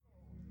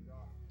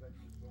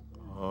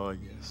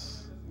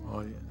yes.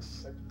 Oh,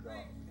 yes.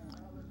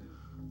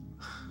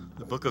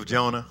 The book of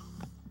Jonah,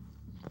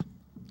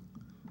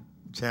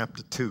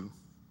 chapter 2.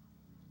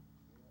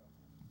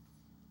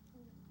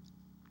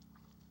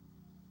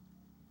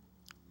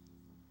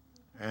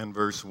 And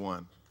verse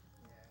 1.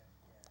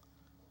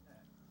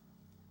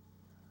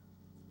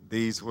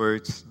 These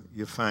words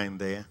you find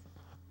there.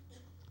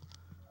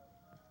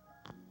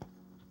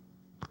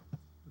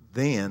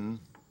 Then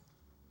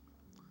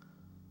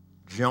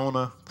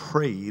Jonah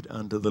prayed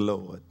unto the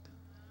Lord,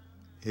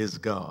 his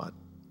God,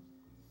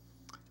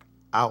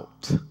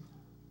 out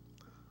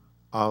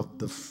of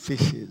the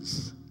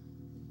fish's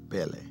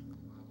belly.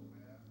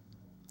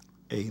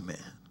 Amen.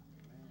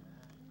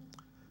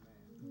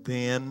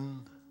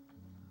 Then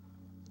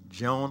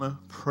Jonah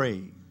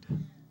prayed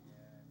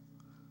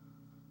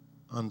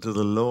unto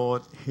the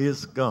Lord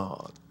his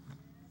God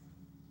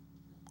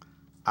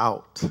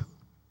out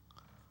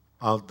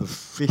of the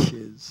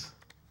fish's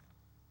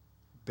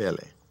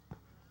belly.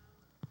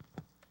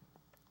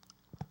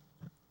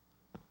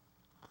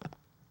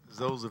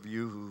 Those of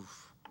you who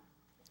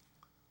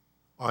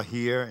are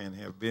here and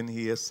have been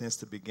here since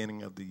the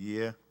beginning of the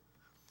year,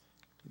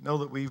 you know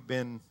that we've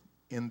been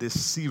in this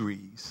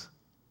series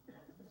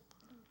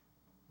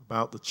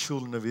about the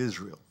children of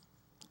Israel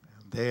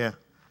and their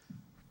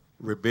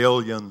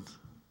rebellion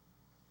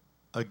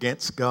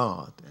against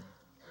God.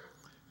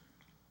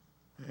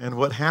 And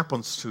what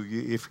happens to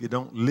you if you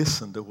don't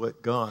listen to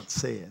what God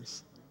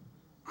says.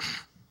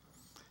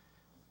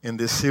 In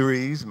this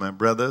series, my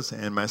brothers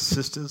and my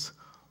sisters,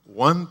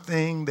 one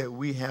thing that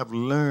we have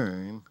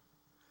learned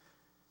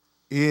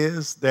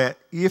is that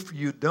if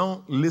you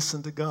don't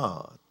listen to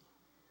God,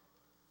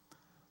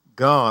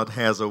 God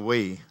has a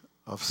way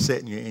of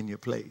setting you in your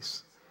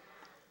place.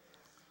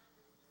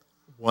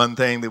 One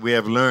thing that we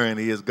have learned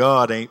is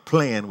God ain't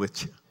playing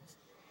with you.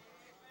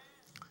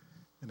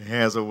 And He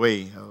has a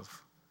way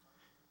of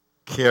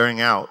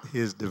carrying out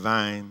His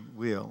divine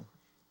will.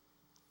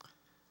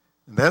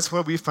 And that's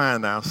where we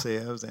find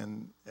ourselves.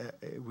 And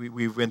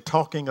we've been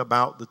talking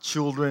about the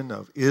children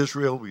of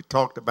Israel. We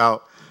talked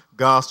about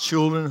God's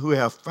children who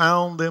have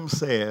found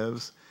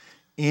themselves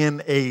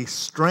in a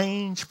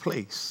strange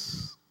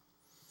place,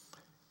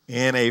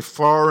 in a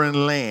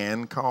foreign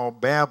land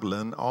called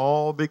Babylon,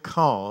 all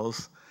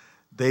because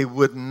they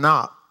would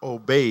not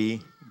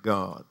obey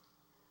God.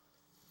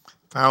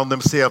 Found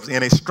themselves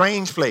in a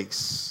strange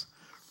place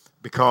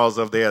because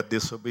of their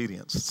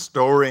disobedience. The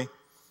story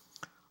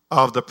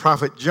of the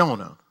prophet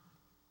Jonah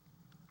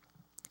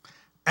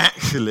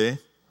actually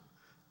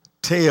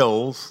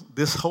tells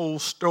this whole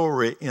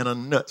story in a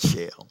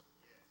nutshell.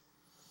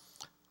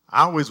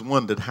 I always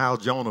wondered how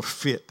Jonah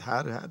fit.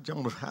 How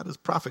does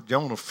prophet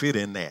Jonah fit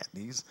in that?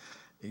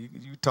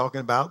 You talking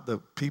about the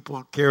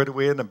people carried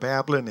away into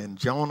Babylon and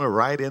Jonah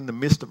right in the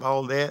midst of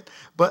all that.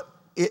 But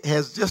it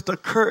has just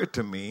occurred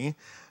to me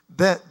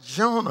that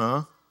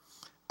Jonah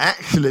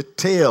actually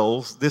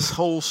tells this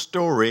whole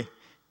story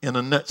in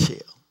a nutshell.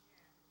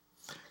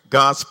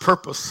 God's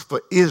purpose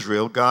for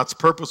Israel, God's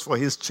purpose for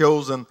His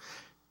chosen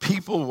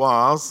people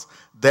was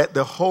that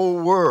the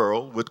whole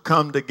world would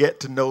come to get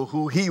to know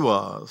who He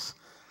was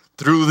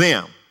through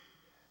them.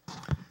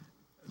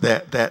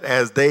 That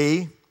as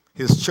they,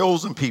 His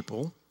chosen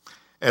people,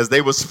 as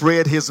they would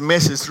spread His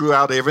message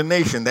throughout every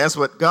nation. That's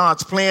what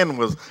God's plan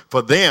was,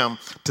 for them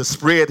to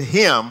spread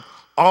Him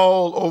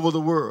all over the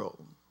world.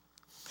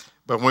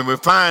 But when we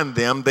find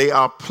them, they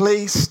are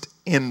placed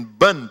in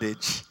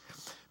bondage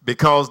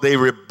because they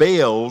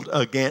rebelled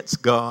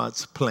against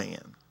God's plan.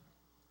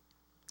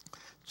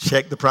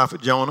 Check the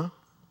prophet Jonah,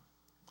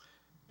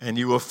 and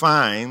you will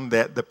find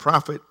that the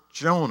prophet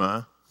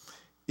Jonah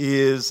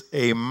is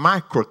a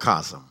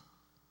microcosm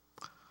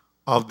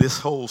of this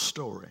whole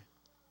story.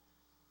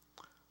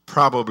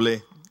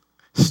 Probably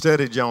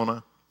study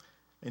Jonah,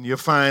 and you'll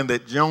find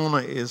that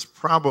Jonah is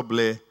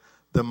probably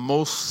the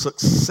most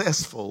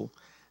successful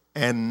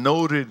and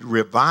noted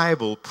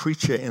revival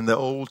preacher in the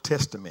Old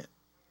Testament.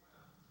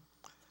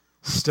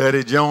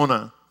 Study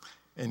Jonah,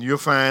 and you'll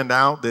find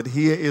out that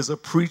here is a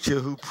preacher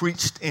who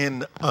preached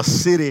in a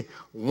city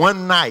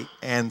one night,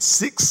 and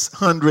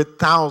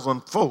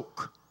 600,000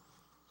 folk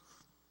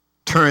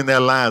turned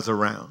their lives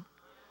around.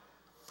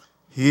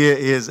 Here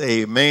is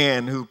a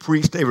man who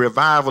preached a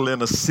revival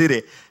in a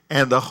city,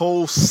 and the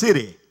whole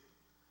city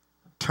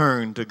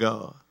turned to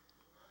God.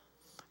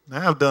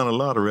 Now, I've done a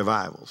lot of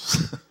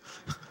revivals.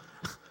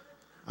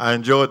 I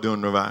enjoy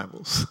doing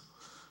revivals,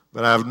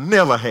 but I've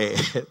never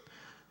had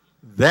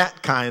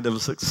that kind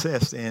of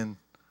success in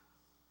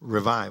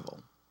revival.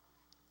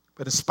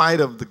 But in spite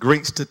of the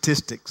great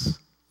statistics,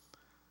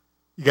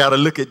 you got to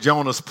look at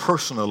Jonah's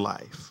personal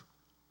life.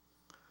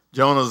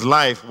 Jonah's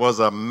life was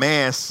a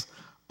mass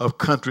of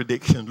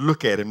contradiction.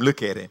 Look at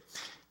him.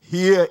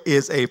 Here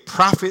is a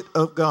prophet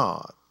of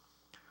God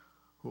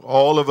who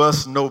all of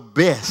us know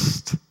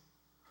best.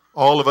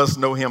 All of us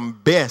know him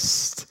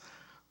best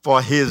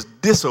for his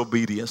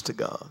disobedience to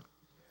God.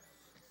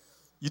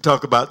 You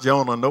talk about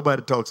Jonah,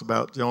 nobody talks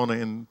about Jonah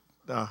and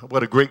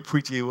what a great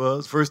preacher he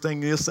was. First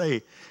thing you'll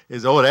say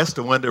is, oh, that's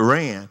the one that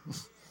ran.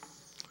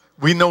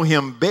 We know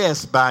him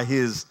best by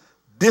his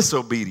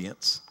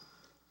disobedience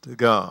to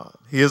God.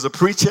 He is a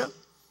preacher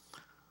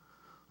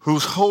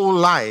whose whole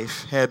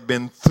life had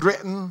been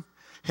threatened.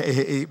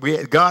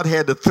 God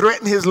had to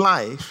threaten his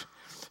life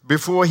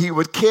before he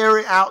would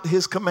carry out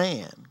his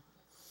command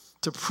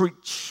to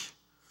preach.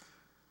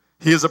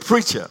 He is a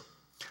preacher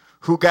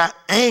who got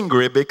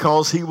angry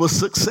because he was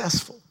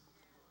successful.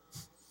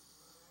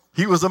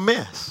 He was a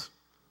mess.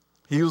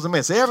 He was a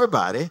mess.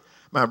 Everybody,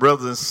 my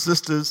brothers and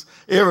sisters,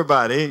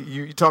 everybody,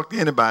 you talk to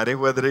anybody,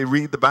 whether they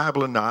read the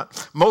Bible or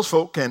not, most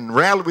folk can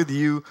rally with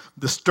you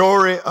the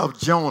story of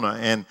Jonah,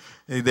 and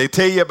they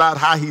tell you about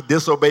how he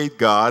disobeyed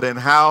God and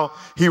how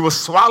he was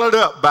swallowed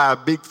up by a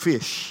big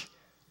fish.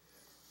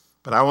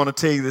 But I want to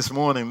tell you this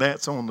morning,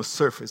 that's on the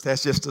surface.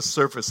 That's just the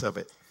surface of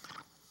it.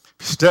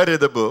 If you study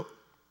the book,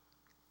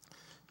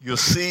 you'll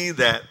see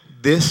that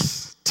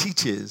this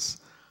teaches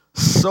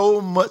so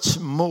much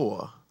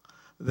more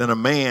than a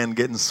man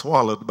getting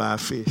swallowed by a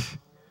fish.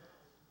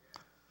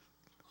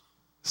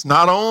 It's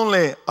not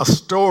only a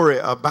story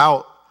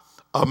about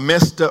a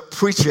messed up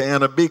preacher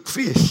and a big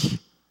fish.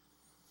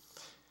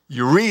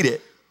 You read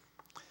it,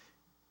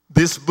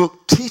 this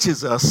book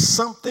teaches us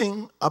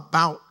something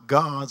about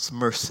God's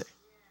mercy.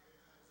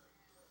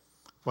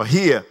 For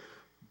here,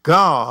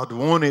 God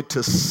wanted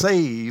to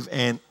save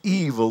an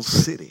evil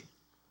city.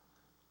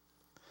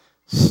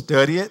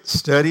 Study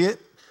it,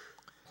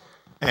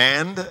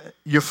 and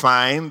you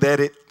find that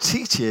it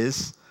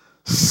teaches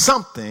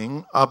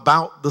something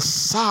about the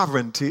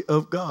sovereignty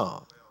of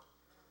God.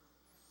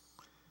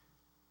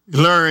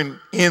 You learn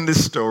in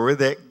this story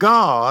that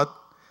God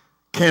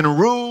can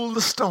rule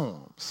the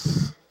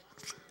storms.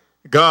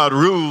 God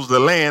rules the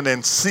land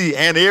and sea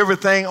and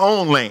everything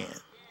on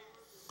land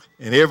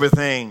and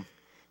everything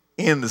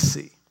in the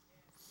sea.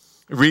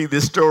 Read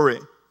this story,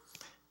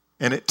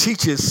 and it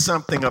teaches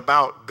something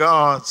about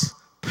God's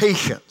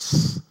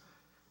patience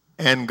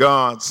and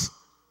God's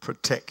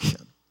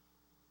protection.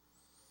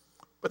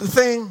 But the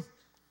thing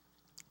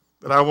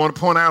that I want to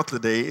point out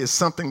today is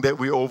something that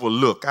we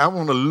overlook. I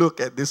want to look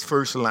at this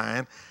first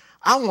line.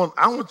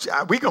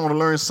 We're going to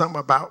learn something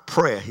about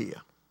prayer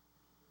here.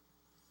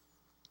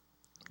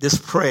 This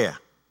prayer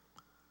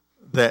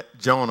that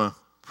Jonah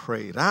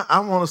prayed. I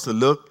want us to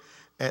look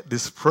at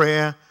this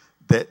prayer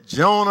that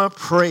Jonah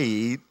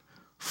prayed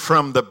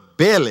from the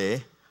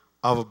belly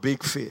of a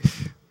big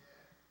fish.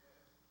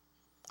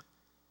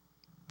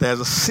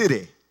 There's a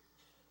city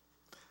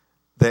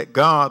that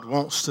God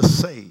wants to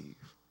save.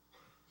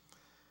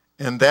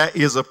 And there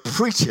is a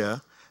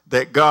preacher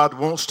that God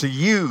wants to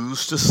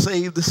use to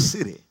save the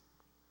city.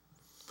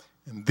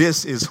 And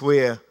this is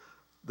where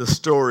the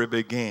story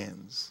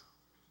begins.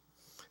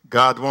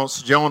 God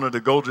wants Jonah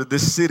to go to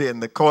this city,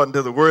 and according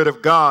to the word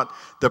of God,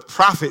 the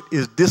prophet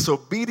is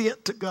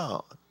disobedient to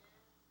God.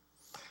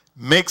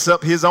 Makes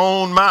up his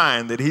own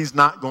mind that he's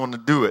not going to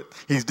do it.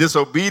 He's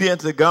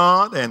disobedient to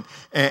God,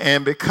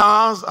 and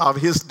because of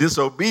his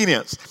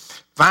disobedience,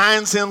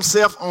 finds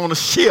himself on a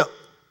ship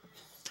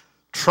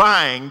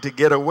trying to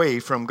get away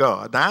from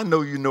God. Now, I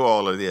know you know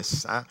all of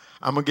this.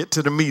 I'm going to get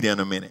to the meat in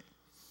a minute.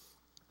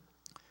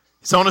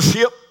 He's on a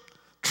ship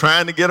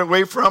trying to get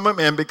away from him,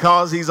 and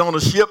because he's on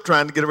a ship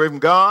trying to get away from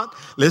God,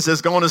 let's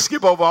just go on and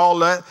skip over all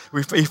that.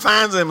 He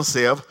finds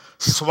himself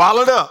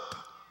swallowed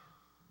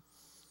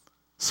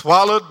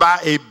by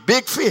a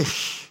big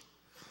fish,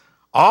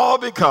 all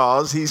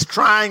because he's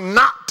trying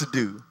not to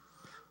do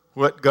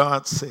what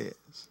God says.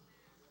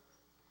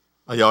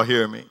 Are y'all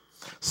hearing me?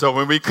 So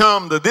when we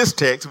come to this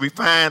text, we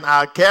find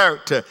our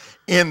character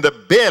in the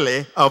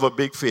belly of a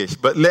big fish.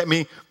 But let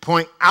me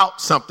point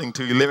out something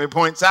to you. Let me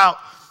point out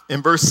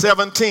in verse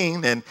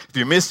 17, and if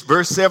you miss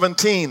verse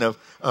 17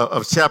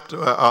 of chapter,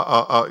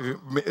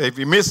 if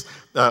you miss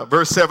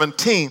verse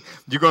 17,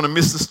 you're going to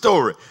miss the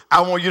story.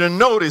 I want you to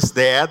notice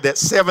there that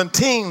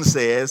 17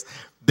 says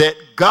that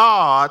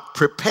God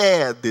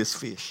prepared this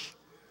fish.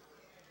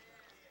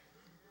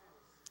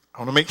 I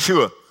want to make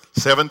sure.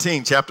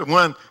 17, chapter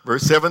 1,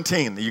 verse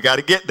 17. You got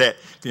to get that.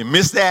 If you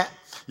miss that,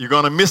 you're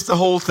going to miss the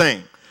whole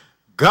thing.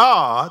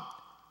 God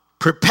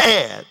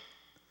prepared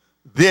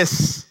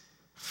this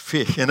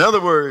fish. In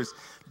other words,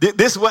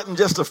 this wasn't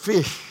just a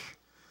fish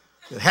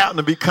that happened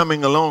to be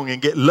coming along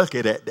and get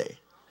lucky that day.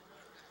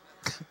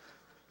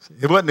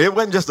 It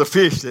wasn't just a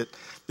fish that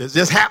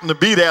just happened to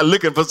be there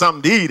looking for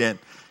something to eat,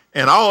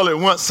 and all it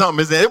wants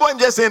something is there. It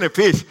wasn't just any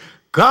fish.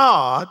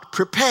 God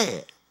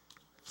prepared.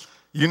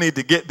 You need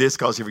to get this,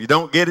 because if you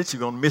don't get it,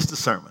 you're going to miss the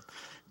sermon.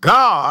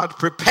 God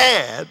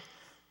prepared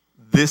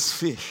this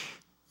fish.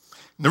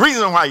 And the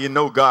reason why you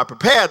know God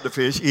prepared the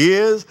fish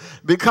is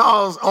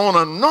because on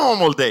a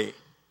normal day,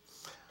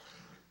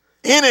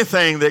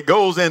 anything that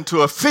goes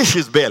into a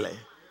fish's belly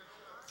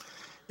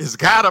has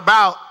got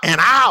about an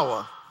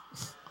hour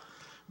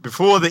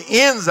before the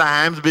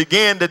enzymes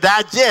begin to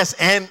digest.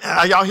 And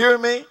are y'all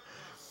hearing me?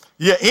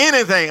 Yeah,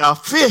 anything. A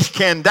fish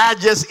can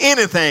digest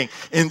anything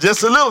in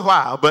just a little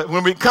while. But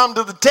when we come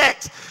to the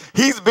text,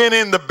 he's been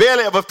in the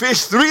belly of a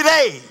fish 3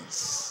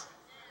 days.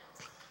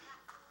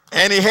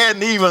 And he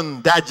hadn't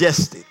even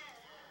digested.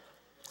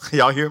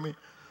 Y'all hear me?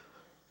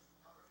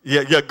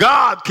 Yeah,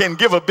 God can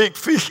give a big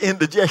fish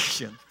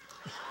indigestion.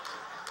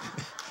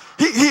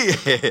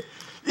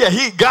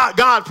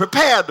 God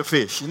prepared the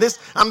fish. And this,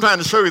 I'm trying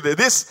to show you that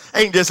this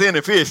ain't just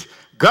any fish.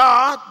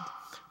 God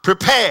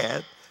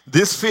prepared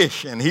this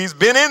fish, and he's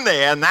been in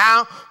there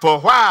now for a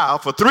while,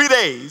 for 3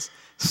 days,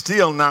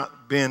 still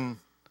not been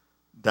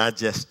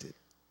digested.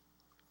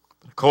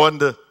 According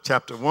to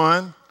chapter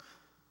 1,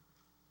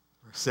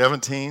 verse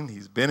 17,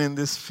 he's been in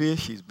this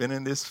fish.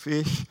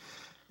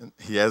 And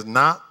he has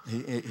not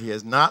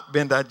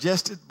been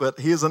digested, but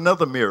here's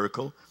another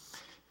miracle.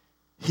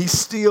 He's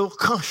still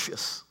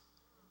conscious.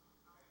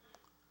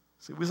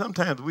 See,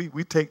 sometimes we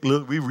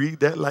read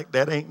that like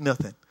that ain't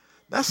nothing.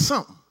 That's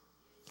something.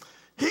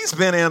 He's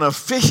been in a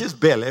fish's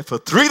belly for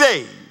 3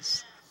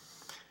 days,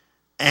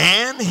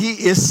 and he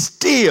is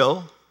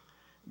still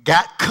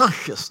got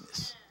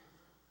consciousness.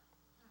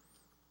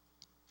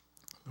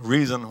 The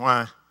reason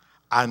why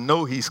I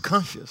know he's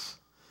conscious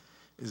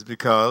is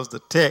because the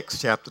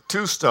text, chapter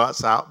 2,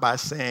 starts out by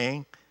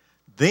saying,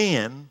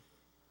 then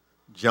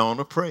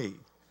Jonah prayed.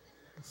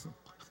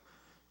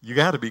 You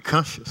got to be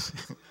conscious.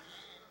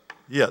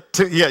 Yeah.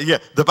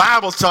 The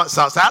Bible starts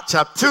out,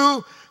 chapter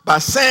 2, by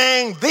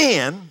saying,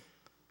 then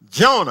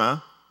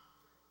Jonah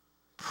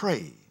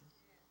prayed.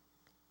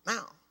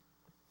 Now,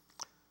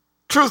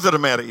 truth of the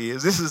matter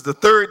is, this is the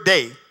third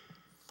day.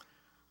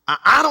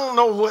 I don't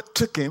know what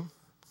took him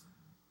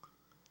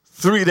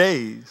 3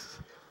 days.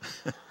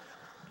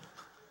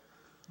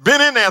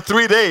 Been in there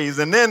 3 days,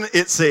 and then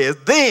it says,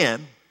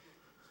 then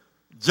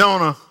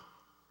Jonah,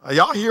 are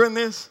y'all hearing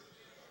this?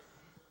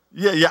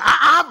 Yeah,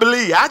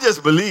 I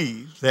just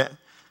believe that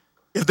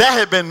if that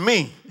had been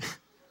me,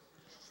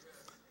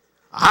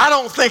 I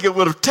don't think it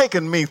would have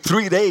taken me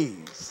 3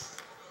 days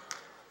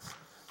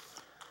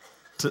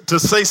to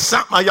say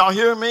something. Are y'all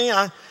hearing me?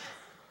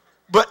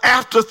 But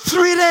after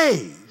 3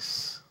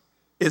 days,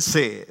 it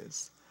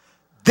says,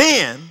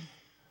 then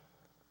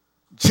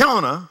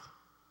Jonah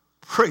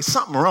prayed.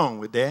 Something wrong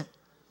with that.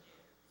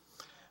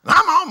 And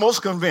I'm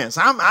almost convinced.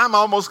 I'm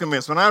almost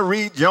convinced. When I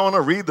read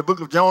the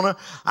book of Jonah,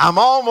 I'm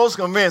almost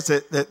convinced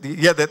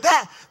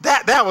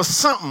that was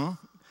something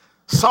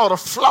sort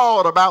of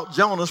flawed about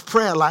Jonah's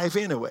prayer life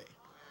anyway.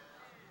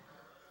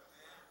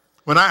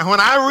 When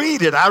I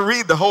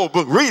read the whole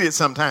book, read it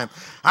sometime.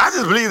 I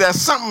just believe that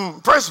something,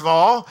 first of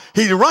all,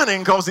 he's running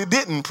because he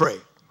didn't pray.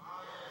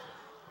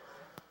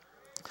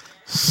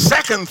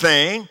 Second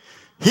thing,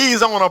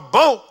 he's on a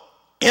boat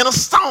in a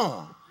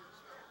storm.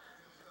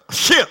 A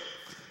ship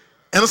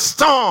in a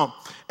storm.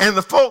 And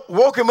the folk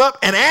woke him up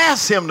and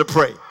asked him to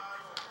pray.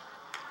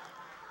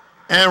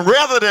 And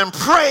rather than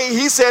pray,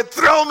 he said,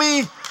 throw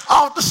me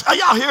off the... Are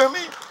y'all hearing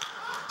me?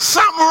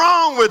 Something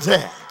wrong with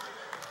that.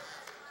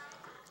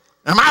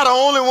 Am I the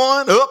only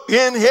one up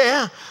in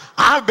here?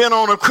 I've been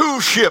on a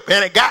cruise ship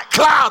and it got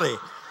cloudy.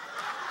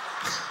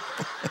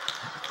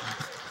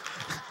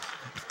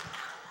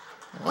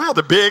 Well,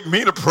 to beg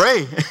me to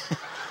pray.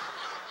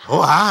 You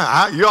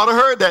ought to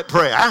heard that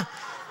prayer.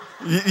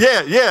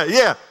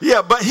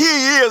 Yeah. But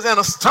here he is in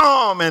a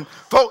storm and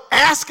folk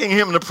asking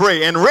him to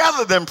pray. And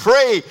rather than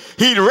pray,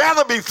 he'd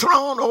rather be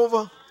thrown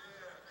over.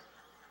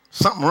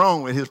 Something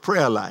wrong with his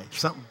prayer life.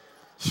 Something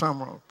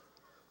wrong.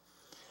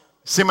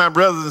 See, my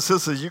brothers and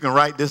sisters, you can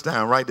write this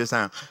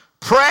down.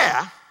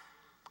 Prayer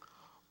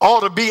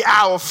ought to be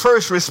our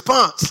first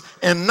response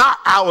and not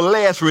our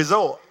last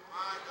resort.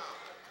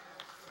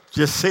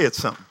 Just said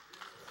something.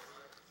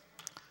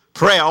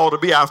 Prayer ought to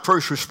be our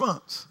first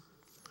response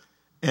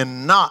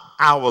and not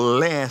our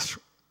last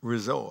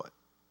resort.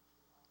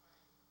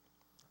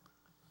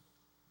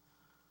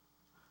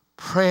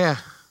 Prayer,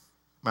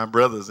 my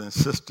brothers and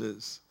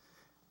sisters,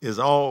 is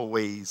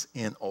always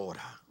in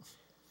order.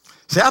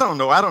 See, I don't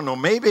know.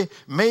 Maybe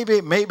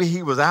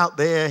he was out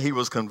there. He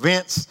was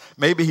convinced.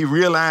 Maybe he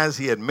realized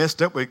he had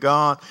messed up with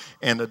God,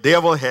 and the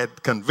devil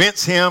had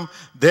convinced him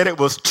that it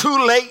was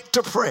too late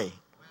to pray.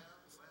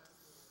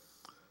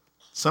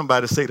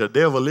 Somebody say the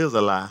devil is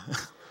a lie.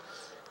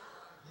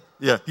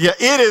 Yeah.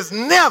 It is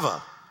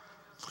never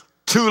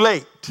too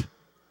late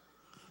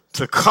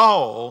to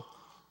call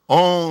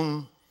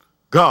on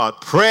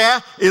God.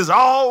 Prayer is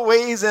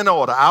always in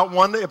order. I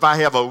wonder if I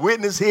have a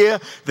witness here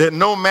that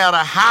no matter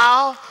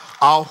how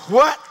or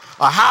what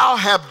or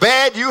how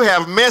bad you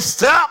have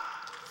messed up,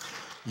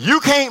 you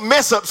can't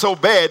mess up so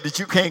bad that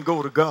you can't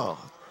go to God.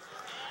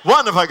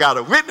 Wonder if I got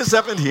a witness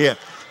up in here.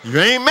 You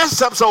ain't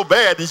messed up so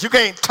bad that you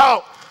can't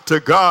talk to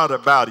God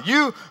about it.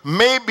 You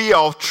may be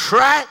off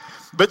track,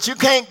 but you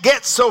can't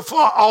get so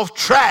far off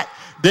track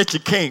that you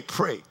can't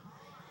pray.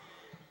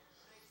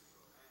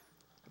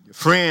 Your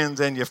friends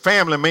and your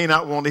family may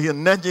not want to hear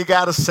nothing you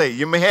got to say.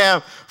 You may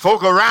have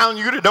folk around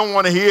you that don't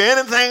want to hear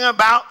anything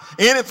about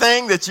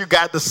anything that you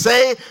got to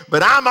say,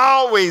 but I'm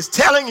always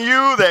telling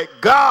you that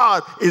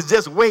God is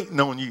just waiting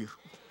on you.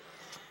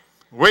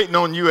 Waiting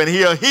on you, and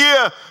he'll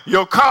hear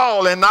your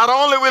call, and not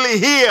only will he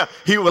hear,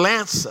 he will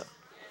answer.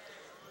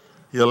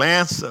 He'll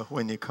answer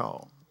when you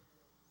call.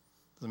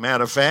 As a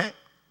matter of fact,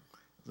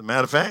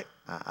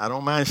 I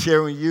don't mind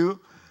sharing with you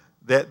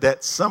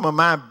that some of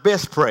my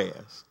best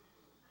prayers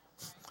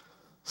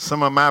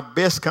Some of my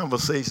best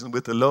conversations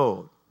with the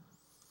Lord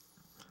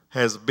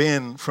has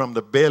been from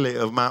the belly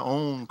of my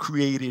own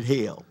created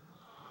hell.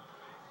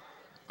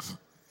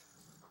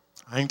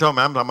 I'm talking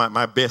about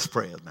my best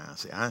prayers now.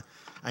 See, I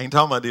ain't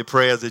talking about the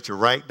prayers that you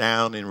write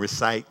down and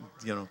recite,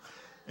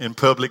 in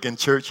public in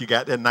church. You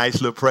got that nice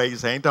little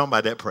praise. I ain't talking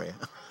about that prayer.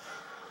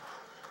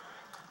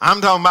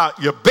 I'm talking about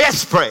your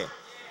best prayer.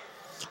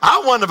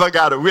 I wonder if I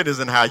got a witness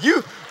in how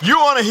you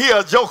want to hear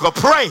a joker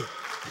pray.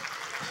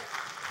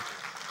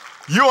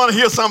 You want to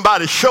hear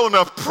somebody show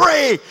enough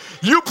pray.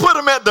 You put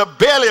them at the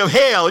belly of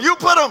hell. You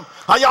put them,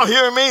 are y'all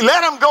hearing me?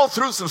 Let them go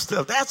through some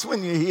stuff. That's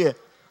when you hear.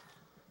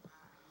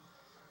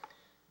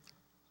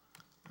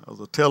 I was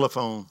a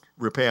telephone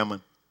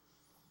repairman.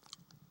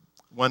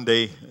 One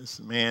day, this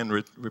man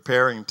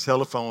repairing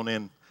telephone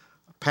in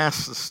a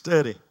pastor's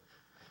study.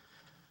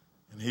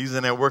 And he's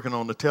in there working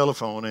on the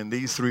telephone, and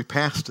these three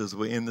pastors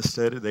were in the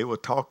study. They were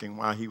talking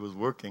while he was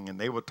working, and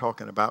they were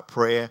talking about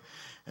prayer.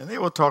 And they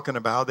were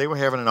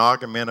having an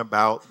argument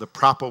about the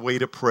proper way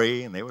to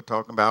pray. And they were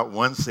talking about,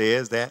 one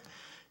says that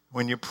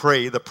when you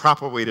pray, the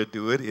proper way to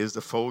do it is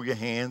to fold your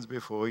hands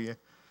before you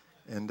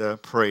and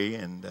pray.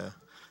 And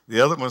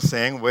the other one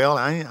saying, well,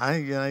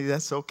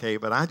 that's okay,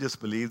 but I just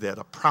believe that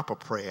a proper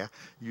prayer,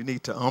 you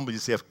need to humble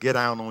yourself, get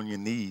down on your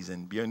knees,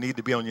 and you need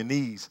to be on your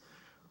knees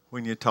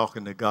when you're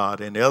talking to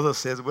God. And the other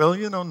says, well,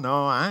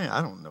 no,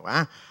 I don't know.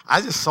 I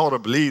just sort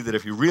of believe that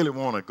if you really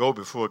want to go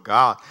before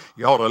God,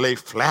 you ought to lay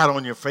flat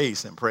on your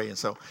face and pray. And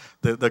so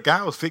the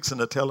guy was fixing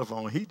the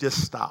telephone. He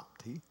just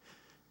stopped.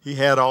 He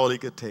had all he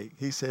could take.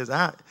 He says,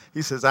 I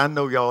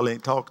know y'all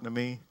ain't talking to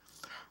me.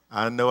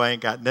 I know I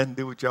ain't got nothing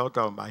to do with y'all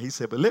talking about. He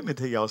said, but let me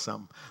tell y'all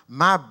something.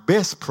 My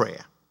best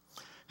prayer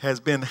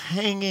has been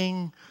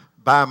hanging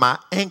by my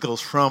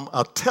ankles from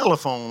a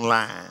telephone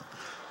line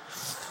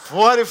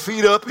 40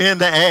 feet up in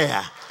the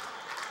air.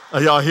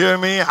 Are y'all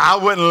hearing me? I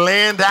wasn't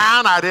laying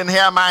down. I didn't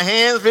have my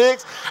hands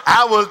fixed.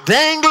 I was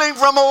dangling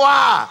from a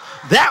wire.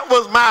 That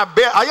was my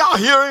best. Are y'all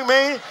hearing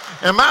me?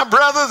 And my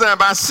brothers and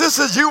my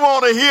sisters, you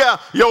want to hear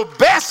your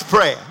best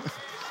prayer.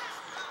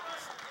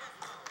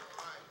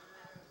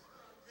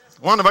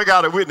 Wonder if I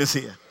got a witness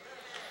here.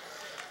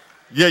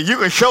 Yeah, you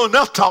can show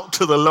enough talk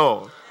to the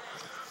Lord.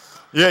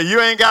 Yeah, you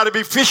ain't got to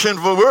be fishing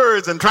for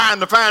words and trying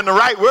to find the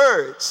right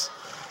words.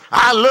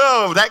 I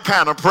love that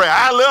kind of prayer.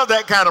 I love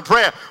that kind of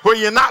prayer where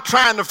you're not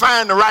trying to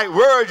find the right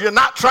words. You're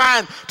not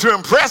trying to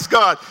impress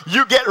God.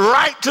 You get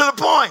right to the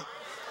point.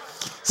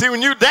 See,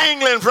 when you're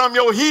dangling from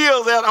your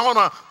heels on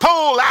a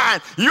pole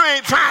line, you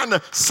ain't trying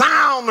to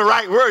sound the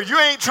right words. You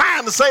ain't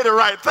trying to say the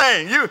right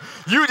thing.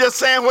 You just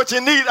saying what you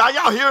need. Are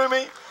y'all hearing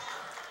me?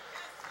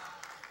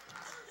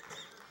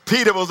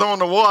 Peter was on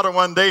the water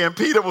one day, and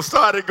Peter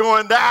started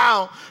going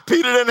down.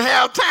 Peter didn't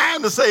have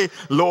time to say,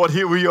 Lord,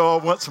 here we are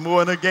once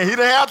more and again. He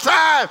didn't have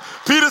time.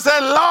 Peter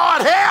said,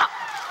 Lord, help.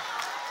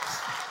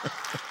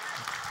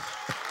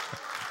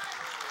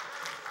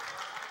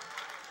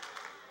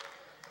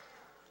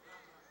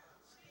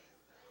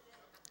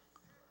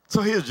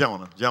 So here's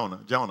Jonah.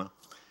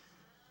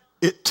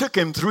 It took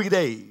him 3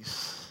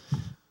 days,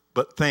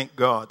 but thank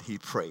God he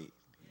prayed.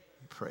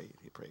 He prayed.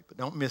 But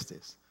don't miss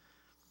this.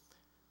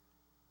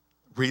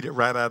 Read it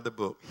right out of the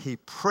book. He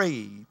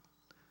prayed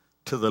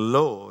to the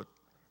Lord,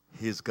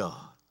 his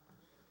God.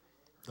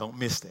 Don't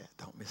miss that.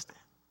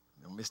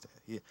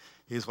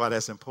 Here's why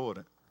that's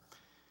important.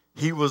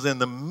 He was in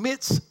the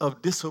midst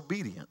of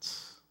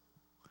disobedience,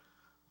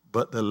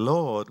 but the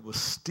Lord was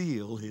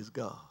still his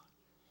God.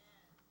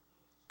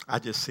 I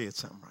just said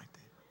something right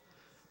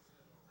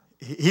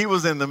there. He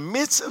was in the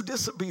midst of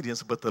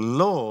disobedience, but the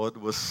Lord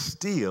was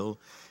still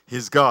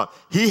his God.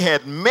 He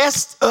had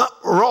messed up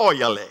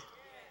royally,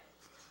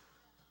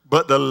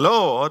 but the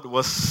Lord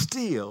was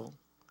still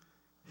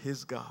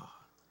his God.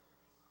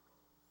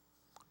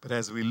 But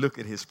as we look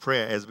at his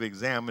prayer, as we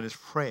examine his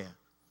prayer,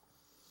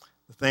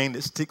 the thing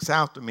that sticks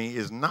out to me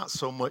is not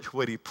so much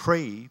what he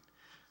prayed,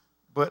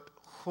 but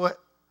what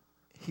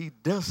he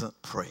doesn't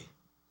pray.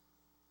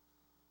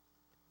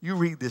 You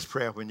read this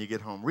prayer when you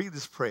get home. Read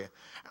this prayer.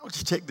 I want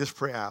you to check this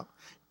prayer out.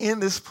 In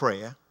this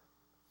prayer,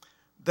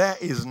 there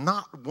is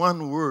not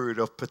one word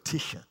of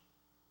petition.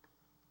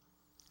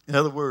 In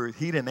other words,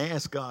 he didn't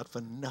ask God for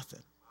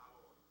nothing.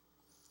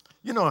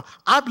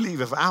 I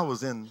believe if I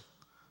was in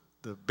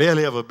the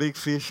belly of a big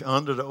fish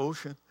under the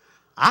ocean,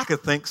 I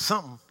could think of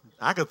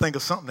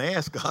something to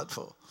ask God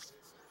for.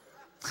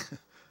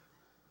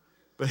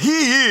 But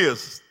he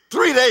is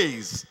 3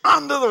 days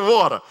under the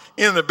water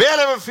in the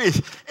belly of a fish,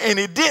 and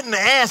he didn't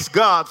ask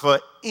God for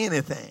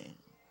anything.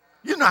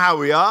 You know how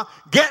we are.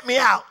 Get me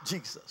out,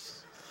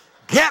 Jesus.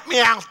 Get me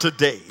out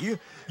today.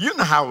 You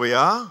know how we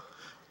are.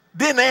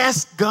 Didn't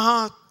ask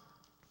God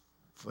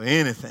for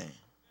anything.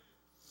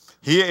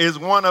 Here is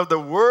one of the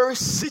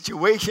worst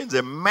situations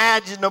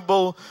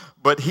imaginable,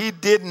 but he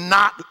did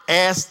not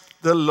ask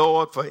the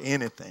Lord for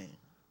anything.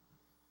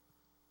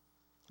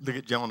 Look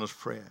at Jonah's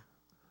prayer.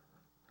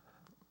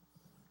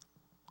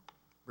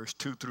 Verse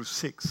 2 through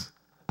 6.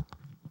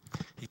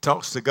 He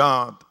talks to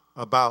God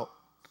about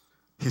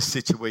his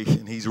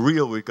situation. He's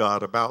real with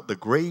God about the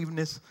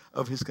graveness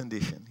of his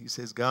condition. He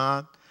says,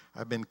 God,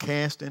 I've been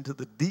cast into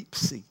the deep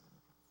sea.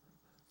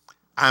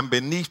 I'm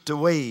beneath the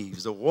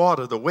waves, the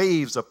water, the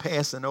waves are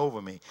passing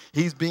over me.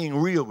 He's being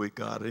real with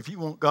God. If you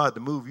want God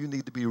to move, you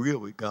need to be real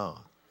with God.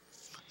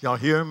 Y'all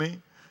hear me?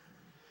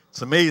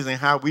 It's amazing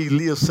how we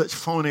live such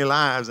phony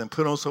lives and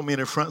put on so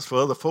many fronts for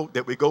other folk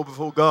that we go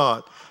before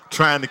God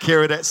trying to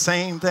carry that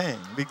same thing.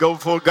 We go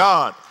before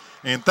God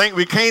and think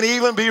we can't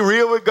even be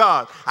real with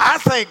God. I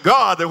thank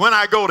God that when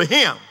I go to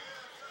him,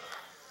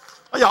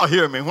 y'all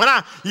hear me? When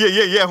I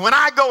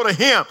go to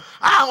him,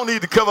 I don't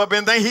need to cover up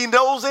anything. He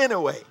knows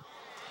anyway.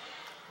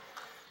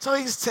 So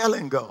he's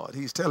telling God.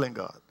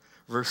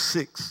 Verse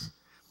 6,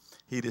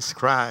 he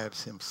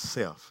describes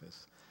himself.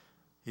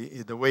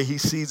 The way he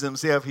sees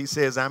himself, he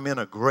says, I'm in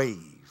a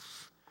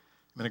grave.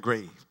 I'm in a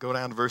grave. Go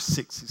down to verse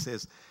 6. He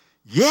says,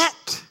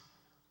 yet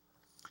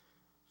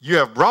you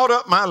have brought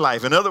up my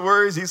life. In other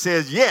words, he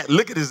says, yet,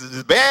 look at this,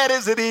 as bad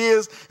as it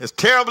is, as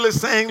terrible as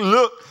saying,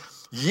 look,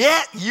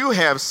 yet you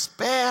have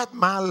spared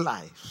my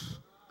life.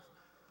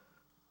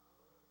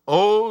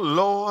 Oh,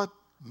 Lord,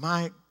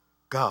 my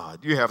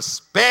God, you have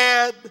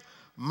spared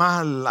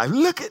my life.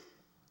 Look at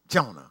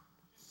Jonah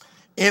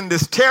in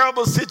this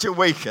terrible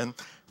situation,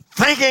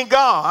 thanking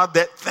God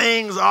that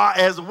things are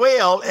as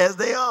well as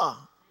they are.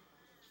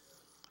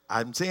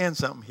 I'm saying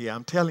something here.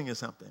 I'm telling you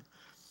something.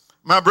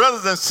 My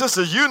brothers and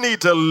sisters, you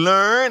need to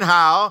learn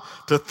how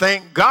to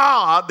thank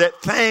God that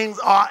things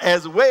are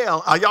as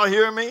well. Are y'all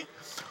hearing me?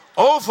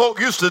 Old folk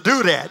used to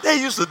do that. They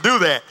used to do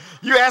that.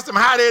 You ask them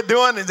how they're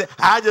doing, and say,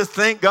 I just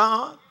thank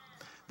God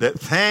that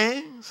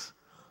things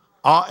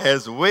are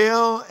as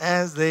well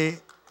as they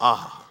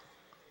are.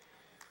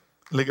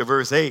 Look at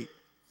verse 8.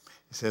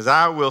 He says,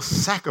 I will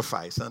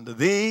sacrifice unto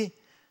thee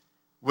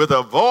with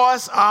a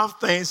voice of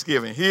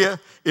thanksgiving. Here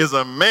is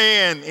a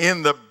man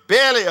in the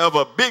belly of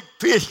a big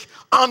fish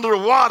under the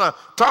water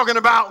talking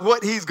about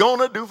what he's going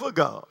to do for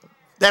God.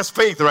 That's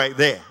faith right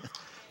there.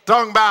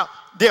 Talking about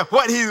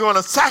what he's going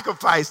to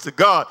sacrifice to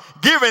God,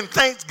 giving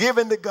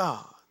thanksgiving to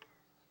God.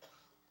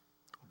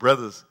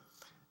 Brothers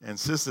and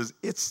sisters,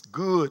 it's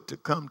good to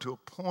come to a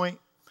point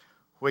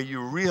where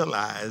you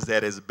realize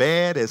that as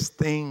bad as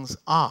things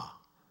are,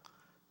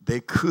 they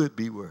could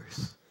be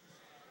worse.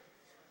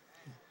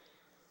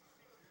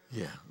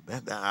 Yeah,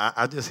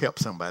 I just helped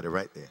somebody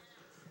right there.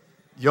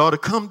 You ought to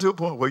come to a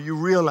point where you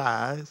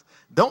realize,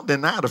 don't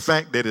deny the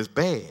fact that it's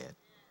bad,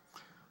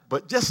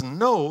 but just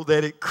know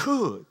that it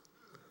could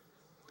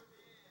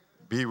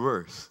be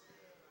worse.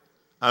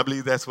 I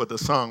believe that's what the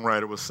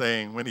songwriter was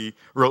saying when he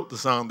wrote the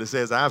song that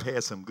says, I've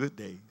had some good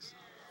days.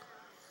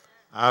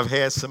 I've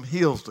had some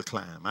hills to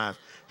climb. I've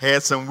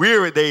had some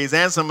weary days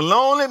and some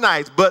lonely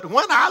nights. But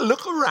when I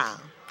look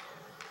around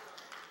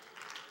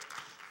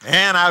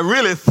and I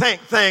really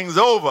think things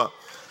over,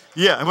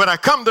 and when I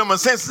come to my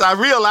senses, I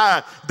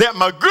realize that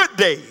my good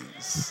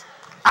days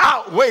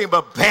outweigh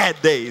my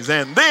bad days.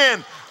 And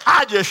then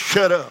I just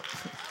shut up.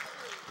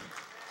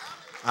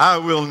 I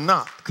will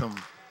not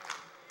complain.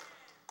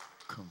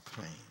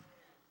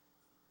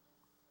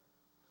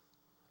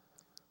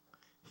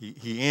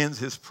 He ends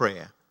his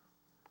prayer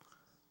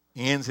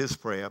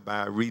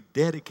by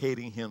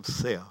rededicating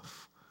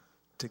himself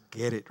to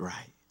get it right.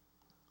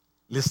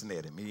 Listen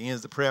at him. He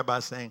ends the prayer by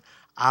saying,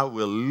 I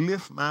will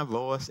lift my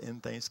voice in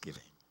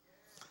thanksgiving.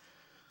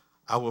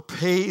 I will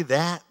pay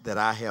that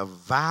I have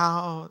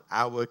vowed.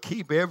 I will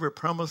keep every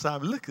promise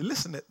I've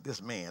listen at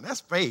this man.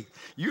 That's faith.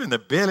 You're in the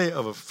belly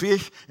of a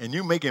fish and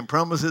you're making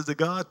promises to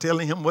God,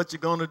 telling him what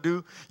you're going to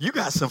do. You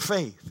got some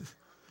faith.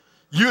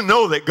 You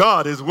know that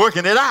God is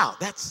working it out.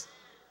 That's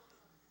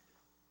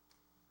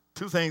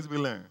two things we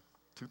learn.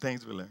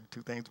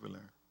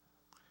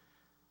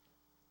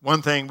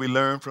 One thing we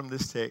learn from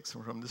this text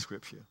and from the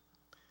scripture.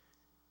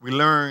 We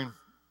learn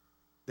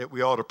that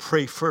we ought to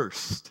pray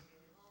first.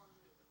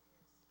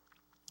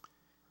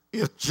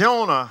 If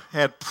Jonah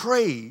had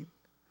prayed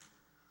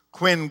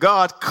when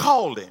God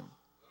called him,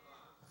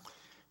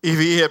 if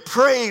he had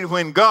prayed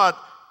when God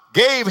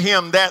gave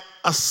him that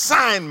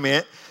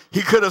assignment,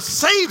 he could have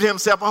saved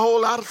himself a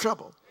whole lot of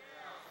trouble.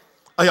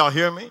 Are y'all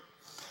hearing me?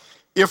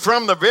 If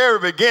from the very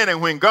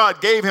beginning, when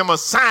God gave him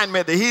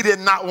assignment that he did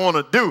not want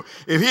to do,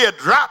 if he had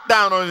dropped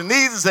down on his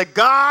knees and said,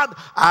 God,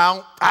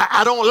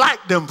 I don't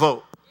like them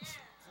folk.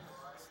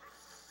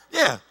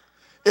 Yeah.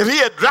 If he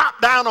had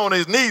dropped down on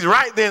his knees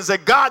right then and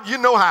said, God, you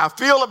know how I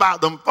feel about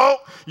them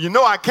folk. You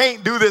know I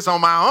can't do this on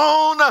my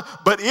own,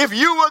 but if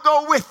you will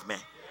go with me.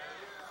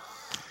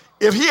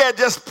 If he had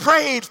just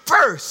prayed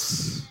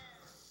first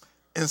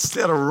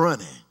instead of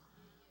running.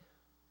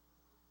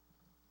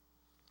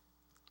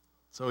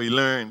 So he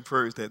learned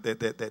first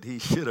that he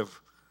should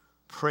have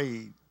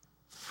prayed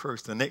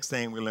first. The next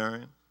thing we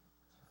learn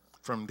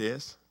from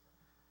this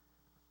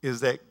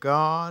is that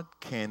God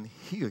can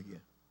hear you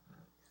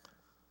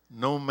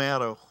no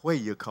matter where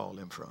you call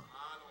him from.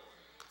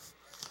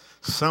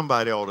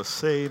 Somebody ought to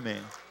say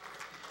amen.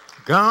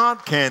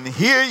 God can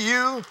hear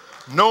you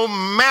no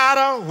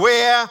matter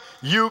where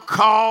you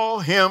call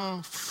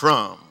him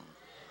from.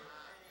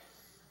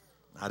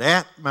 Now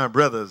that, my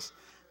brothers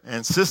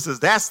and sisters,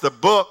 that's the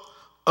book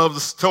of the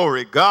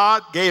story.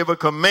 God gave a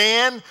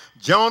command.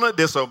 Jonah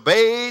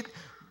disobeyed.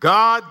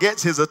 God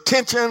gets his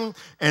attention,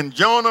 and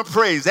Jonah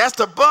prays. That's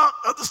the book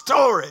of the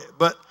story.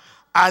 But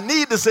I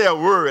need to say a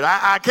word.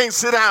 I can't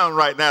sit down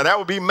right now. That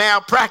would be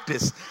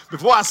malpractice.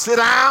 Before I sit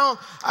down,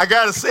 I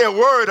got to say a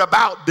word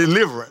about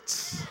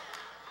deliverance.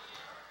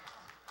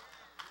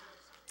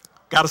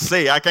 Got to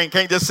say, I can't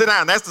just sit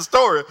down. That's the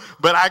story.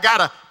 But I got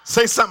to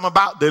say something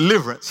about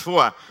deliverance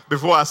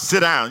before I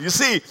sit down. You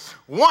see,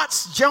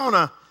 once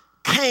Jonah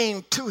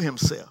came to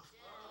himself,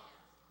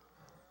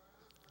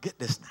 get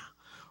this now.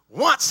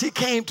 Once he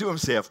came to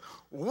himself,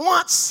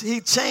 once he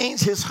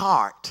changed his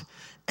heart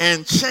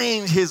and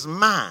changed his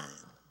mind,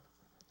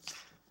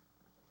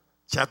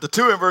 chapter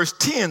 2 and verse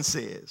 10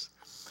 says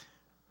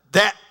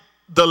that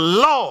the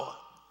Lord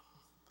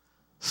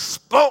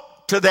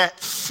spoke to that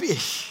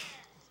fish.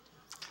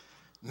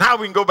 Now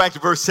we can go back to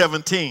verse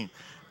 17.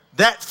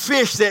 That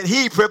fish that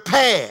he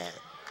prepared.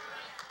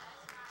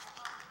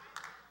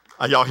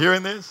 Are y'all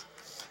hearing this?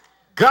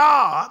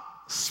 God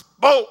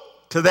spoke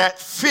to that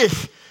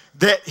fish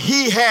that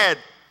he had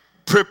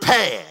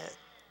prepared.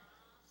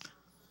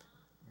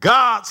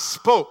 God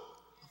spoke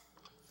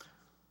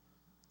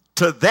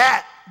to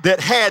that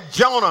had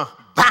Jonah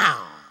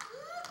bound.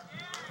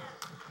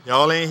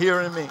 Y'all ain't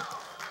hearing me.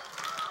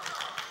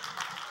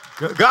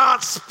 God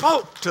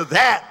spoke to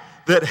that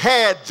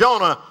had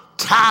Jonah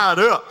tied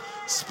up.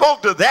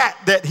 Spoke to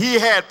that he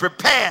had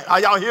prepared. Are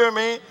y'all hearing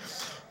me?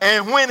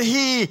 And when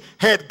he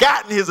had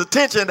gotten his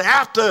attention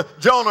after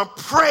Jonah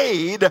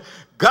prayed,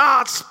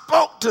 God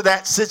spoke to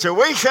that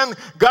situation.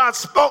 God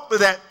spoke to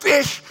that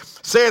fish,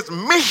 says,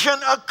 mission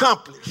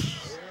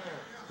accomplished.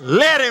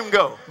 Let him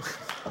go.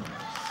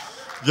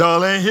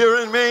 Y'all ain't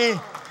hearing me?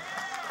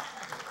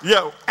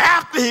 Yeah,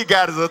 after he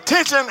got his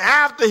attention,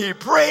 after he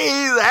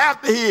prays,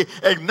 after he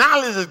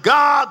acknowledges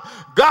God,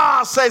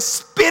 God says,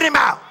 spit him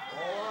out.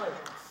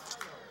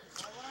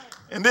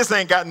 And this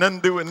ain't got nothing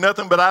to do with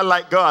nothing, but I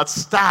like God's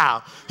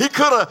style. He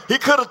could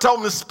have told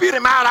him to spit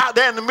him out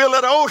there in the middle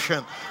of the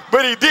ocean,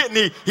 but he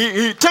didn't.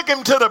 He took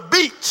him to the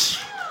beach.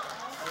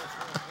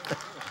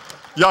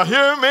 Y'all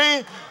hear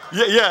me?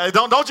 Yeah.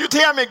 Don't you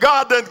tell me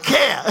God doesn't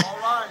care.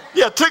 Right.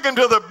 Yeah, took him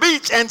to the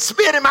beach and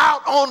spit him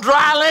out on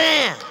dry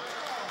land.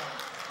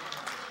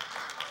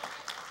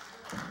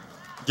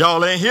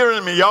 Y'all ain't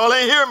hearing me. Y'all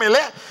ain't hearing me.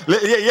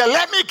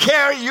 Let me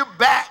carry you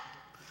back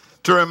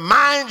to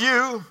remind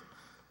you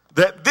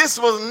that this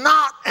was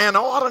not an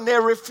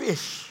ordinary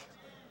fish.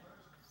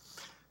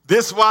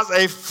 This was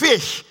a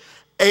fish,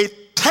 a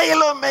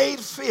tailor-made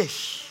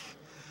fish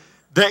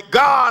that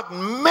God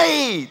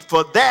made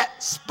for that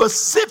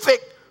specific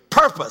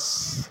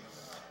purpose.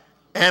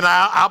 And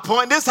I'll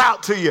point this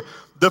out to you.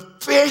 The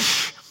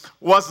fish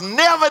was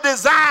never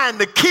designed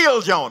to kill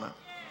Jonah.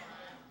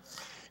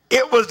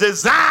 It was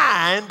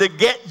designed to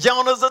get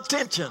Jonah's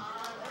attention.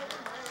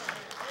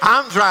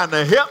 I'm trying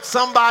to help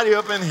somebody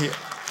up in here.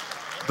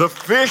 The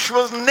fish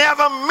was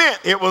never meant,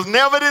 it was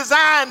never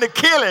designed to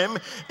kill him.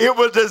 It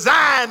was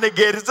designed to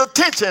get his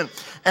attention.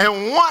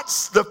 And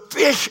once the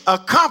fish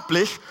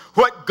accomplished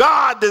what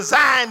God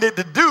designed it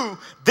to do,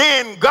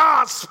 then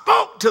God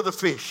spoke to the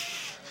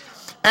fish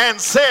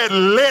and said,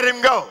 let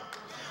him go.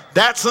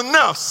 That's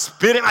enough.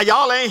 Spit him.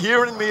 Y'all ain't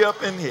hearing me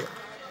up in here.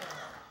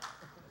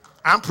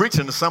 I'm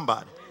preaching to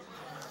somebody.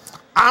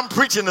 I'm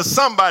preaching to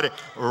somebody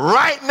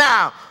right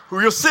now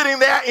who you're sitting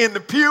there in the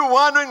pew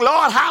wondering,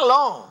 Lord, how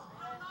long?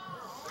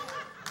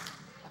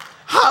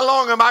 How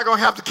long am I going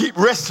to have to keep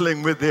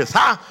wrestling with this?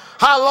 How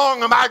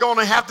long am I going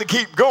to have to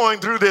keep going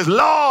through this?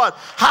 Lord,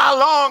 how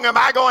long am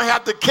I going to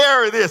have to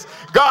carry this?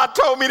 God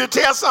told me to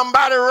tell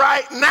somebody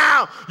right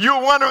now. You're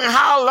wondering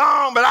how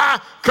long, but I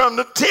come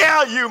to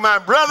tell you, my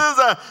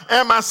brothers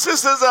and my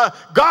sisters,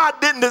 God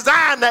didn't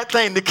design that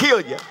thing to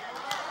kill you.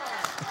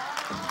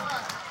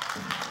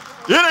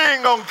 It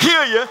ain't going to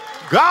kill you.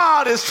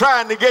 God is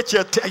trying to get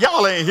you.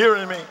 Y'all ain't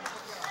hearing me.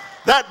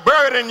 That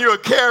burden you're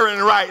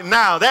carrying right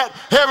now, that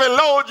heavy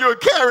load you're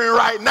carrying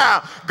right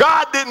now,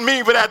 God didn't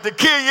mean for that to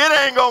kill you. It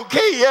ain't going to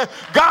kill you.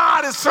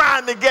 God is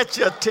trying to get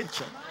your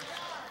attention.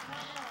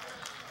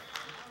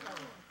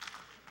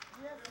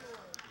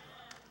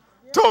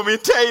 Told me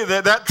to tell you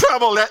that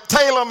trouble, that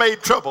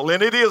tailor-made trouble,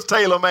 and it is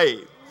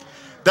tailor-made.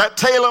 That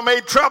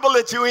tailor-made trouble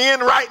that you're in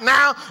right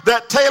now,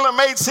 that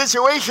tailor-made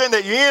situation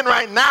that you're in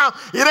right now,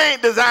 it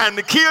ain't designed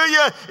to kill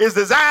you. It's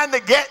designed to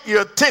get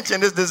your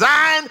attention. It's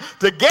designed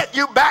to get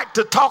you back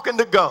to talking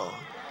to God.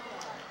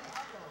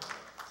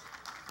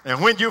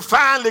 And when you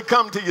finally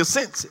come to your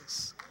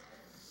senses,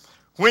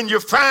 when you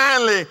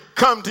finally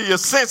come to your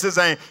senses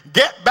and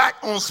get back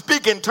on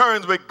speaking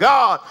terms with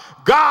God,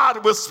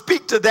 God will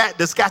speak to that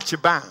that's got you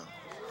bound.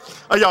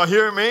 Are y'all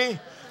hearing me?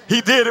 He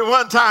did it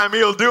one time,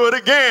 he'll do it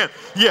again.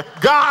 Yeah,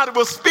 God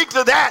will speak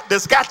to that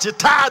that's got you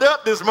tied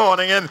up this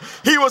morning, and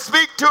he will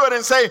speak to it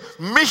and say,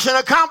 mission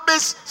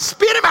accomplished,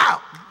 spit him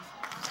out.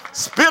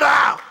 Spit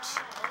out.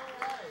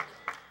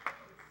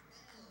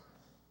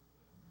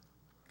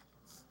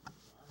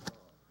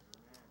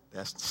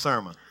 That's the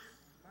sermon.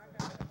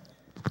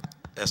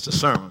 That's the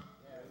sermon.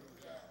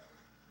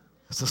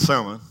 That's the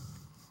sermon.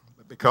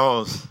 But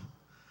because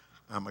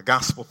I'm a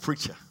gospel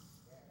preacher,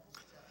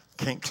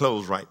 can't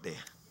close right there.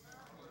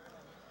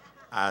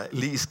 I at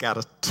least got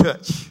to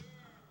touch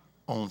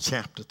on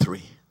chapter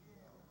 3.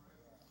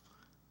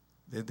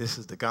 This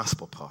is the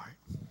gospel part.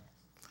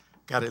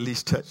 Got to at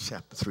least touch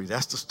chapter 3.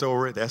 That's the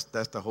story. That's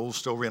the whole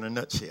story in a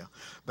nutshell.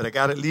 But I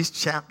got to at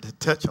least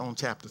touch on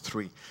chapter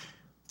 3.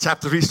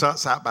 Chapter 3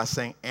 starts out by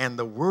saying, and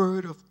the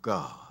word of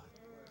God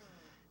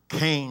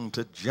came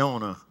to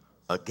Jonah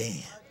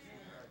again.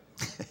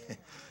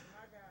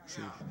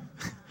 See,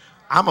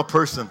 I'm a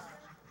person,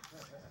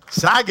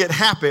 so I get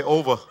happy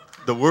over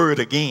the word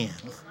again.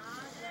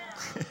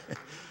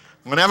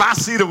 Whenever I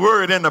see the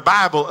word in the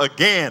Bible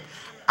again,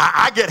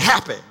 I get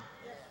happy.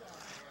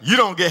 You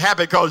don't get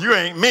happy because you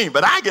ain't me,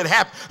 but I get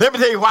happy. Let me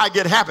tell you why I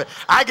get happy.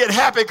 I get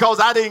happy because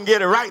I didn't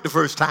get it right the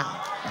first time.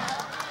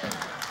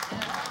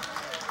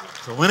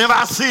 So whenever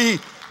I see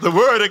the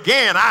word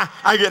again,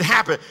 I get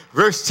happy.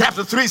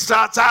 Chapter 3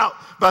 starts out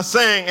by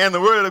saying, and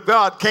the word of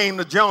God came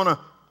to Jonah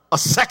a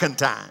second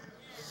time.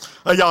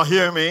 Are y'all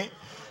hear me?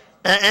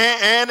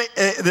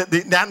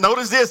 Now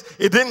notice this.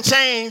 It didn't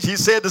change. He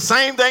said the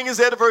same thing he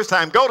said the first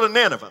time. Go to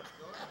Nineveh.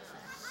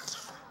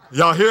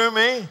 Y'all hear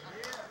me?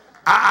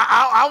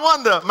 I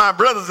wonder, my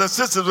brothers and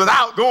sisters,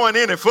 without going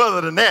any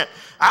further than that,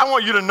 I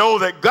want you to know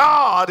that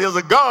God is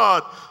a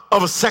God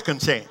of a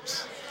second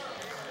chance.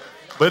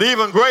 But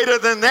even greater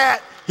than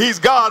that, he's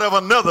God of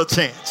another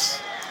chance.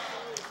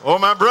 Oh,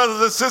 my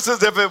brothers and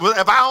sisters,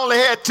 if I only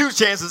had 2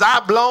 chances,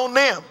 I'd blown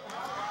them.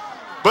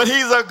 But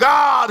he's a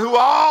God who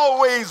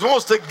always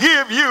wants to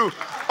give you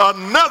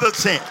another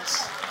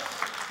chance.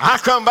 I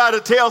come by to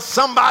tell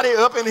somebody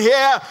up in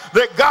here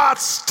that God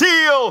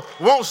still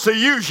wants to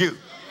use you.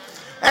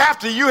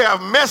 After you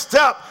have messed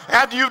up,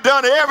 after you've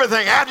done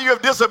everything, after you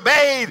have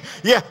disobeyed,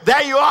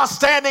 there you are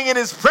standing in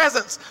his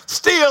presence,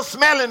 still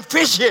smelling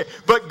fishy,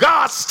 but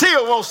God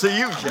still wants to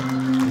use you.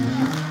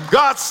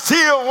 God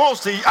still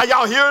wants to. Are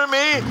y'all hearing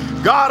me?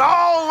 God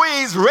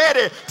always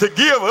ready to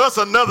give us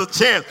another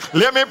chance.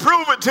 Let me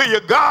prove it to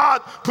you.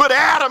 God put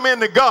Adam in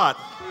the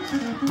garden.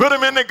 Put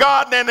him in the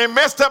garden and they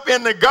messed up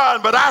in the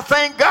garden. But I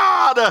thank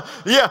God,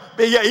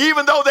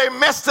 even though they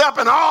messed up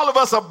and all of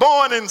us are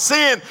born in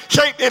sin,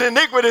 shaped in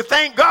iniquity,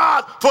 thank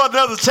God for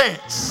another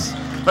chance.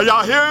 Are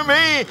y'all hearing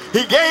me?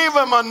 He gave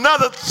him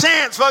another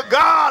chance, for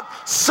God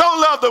so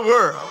loved the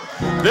world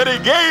that he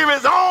gave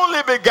his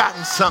only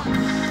begotten son,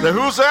 that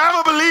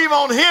whosoever believe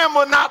on him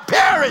will not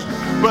perish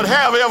but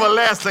have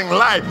everlasting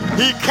life.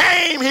 He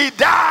came, he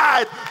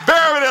died,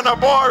 buried in a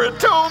borrowed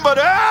tomb, but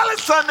early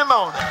Sunday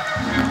morning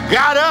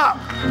got up.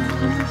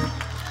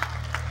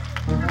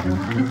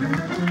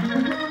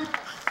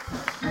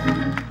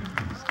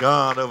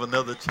 God of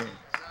another chance.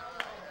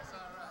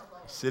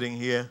 Sitting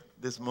here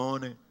this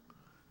morning,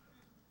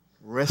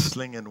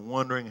 wrestling and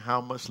wondering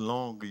how much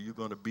longer you're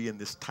going to be in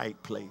this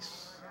tight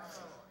place.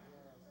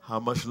 How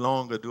much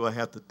longer do I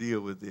have to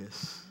deal with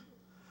this?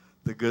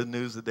 The good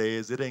news today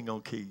is it ain't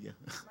going to kill you.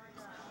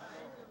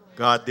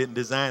 God didn't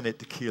design it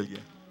to kill you.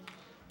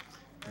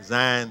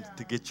 Designed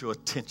to get your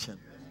attention.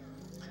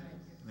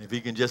 And if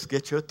he can just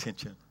get your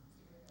attention,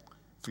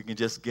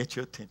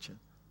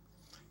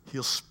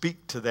 he'll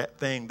speak to that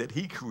thing that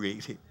he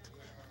created.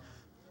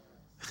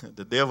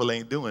 The devil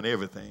ain't doing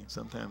everything.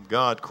 Sometimes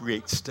God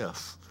creates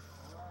stuff.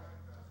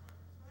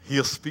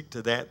 He'll speak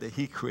to that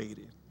he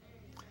created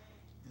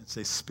and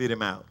say, spit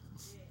him out.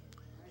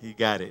 He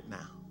got it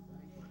now.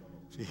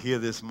 If you're here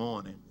this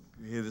morning,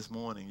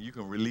 you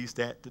can release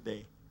that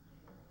today.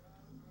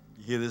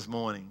 You're here this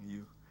morning,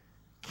 you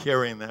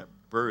carrying that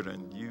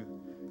burden.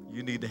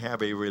 You need to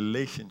have a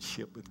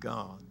relationship with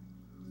God.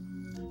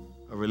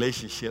 A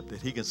relationship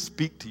that he can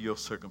speak to your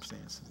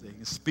circumstances, that he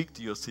can speak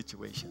to your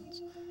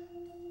situations.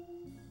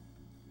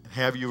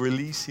 Have you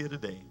release here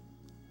today.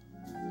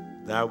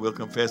 Thou wilt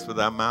confess with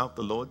thy mouth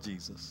the Lord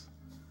Jesus.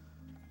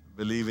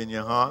 Believe in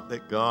your heart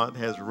that God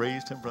has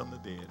raised him from the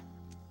dead.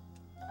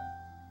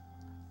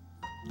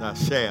 Thou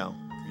shalt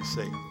be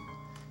saved.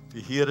 If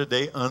you're here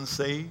today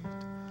unsaved,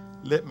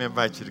 let me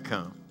invite you to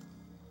come.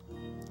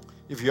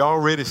 If you're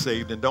already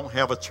saved and don't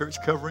have a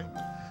church covering,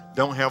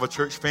 don't have a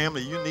church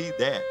family, you need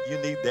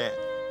that.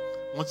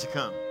 Once you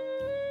come,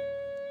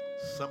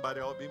 somebody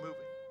ought to be moving.